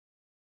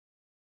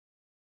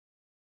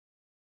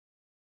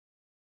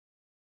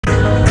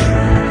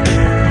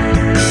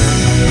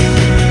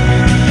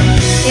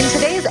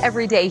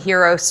everyday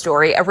hero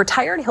story, a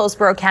retired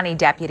Hillsborough County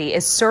deputy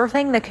is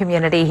serving the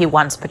community he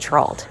once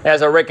patrolled.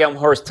 As our Rick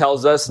Elmhorst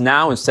tells us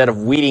now, instead of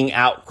weeding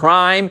out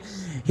crime,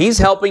 he's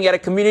helping at a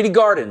community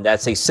garden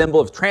that's a symbol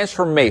of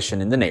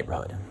transformation in the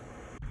neighborhood.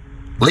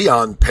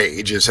 Leon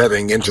Paige is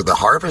heading into the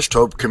Harvest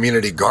Hope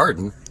Community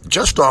Garden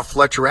just off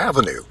Fletcher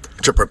Avenue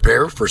to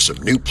prepare for some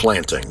new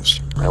plantings.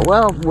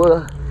 Well,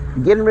 we're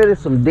getting rid of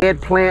some dead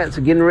plants,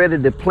 getting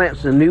ready to plant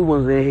some new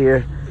ones in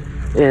here.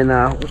 And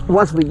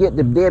once we get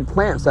the dead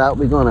plants out,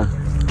 we're going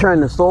to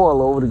turn the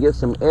soil over to get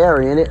some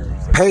air in it.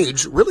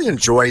 Paige really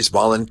enjoys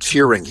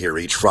volunteering here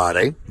each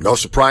Friday. No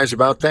surprise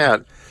about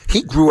that.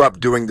 He grew up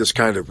doing this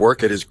kind of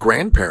work at his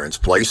grandparents'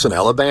 place in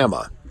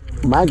Alabama.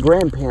 My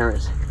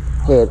grandparents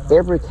had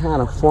every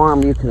kind of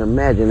farm you can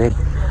imagine.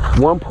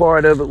 One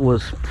part of it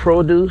was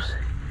produce,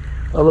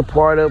 other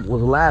part of it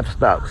was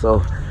livestock.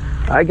 So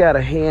I got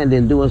a hand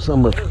in doing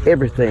some of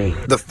everything.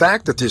 The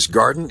fact that this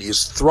garden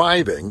is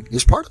thriving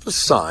is part of a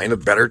sign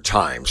of better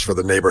times for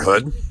the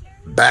neighborhood.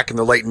 Back in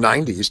the late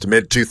 90s to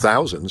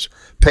mid-2000s,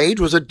 Paige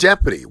was a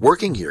deputy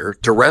working here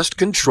to wrest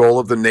control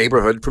of the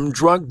neighborhood from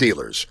drug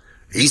dealers.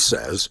 He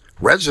says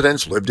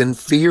residents lived in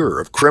fear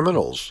of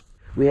criminals.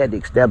 We had to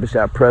establish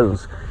our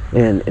presence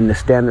and the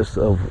standards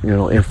of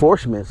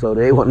enforcement so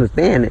they would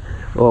understand it.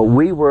 Well,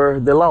 we were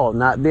the law,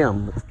 not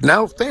them.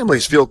 Now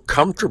families feel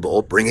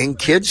comfortable bringing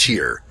kids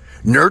here.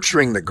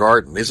 Nurturing the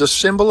garden is a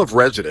symbol of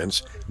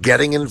residents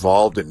getting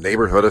involved in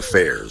neighborhood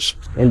affairs.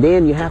 And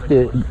then you have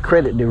to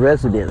credit the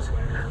residents.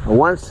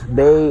 Once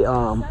they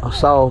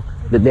saw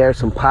that there's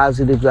some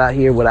positives out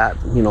here without,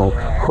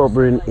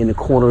 hovering in the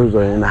corners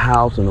or in the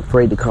house and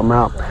afraid to come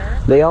out,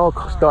 they all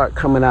start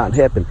coming out and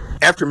helping.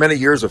 After many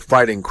years of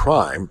fighting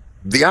crime,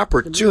 the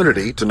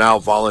opportunity to now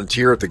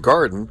volunteer at the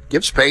garden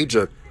gives Paige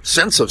a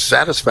sense of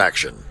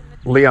satisfaction.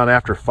 Leon,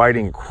 after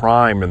fighting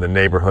crime in the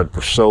neighborhood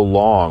for so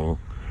long,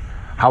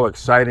 how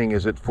exciting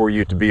is it for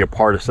you to be a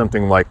part of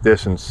something like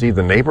this and see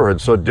the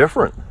neighborhood so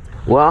different?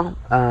 Well,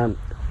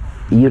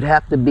 you'd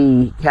have to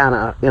be kind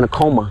of in a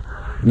coma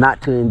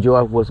not to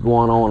enjoy what's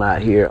going on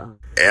out here.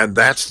 And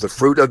that's the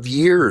fruit of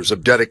years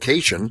of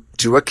dedication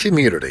to a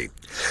community.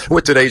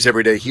 With today's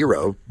Everyday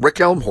Hero, Rick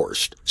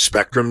Elmhorst,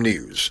 Spectrum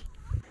News.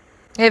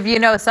 If you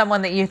know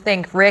someone that you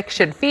think Rick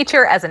should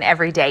feature as an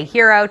everyday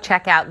hero,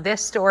 check out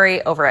this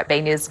story over at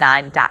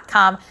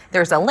baynews9.com.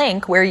 There's a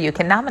link where you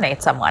can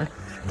nominate someone.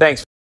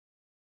 Thanks.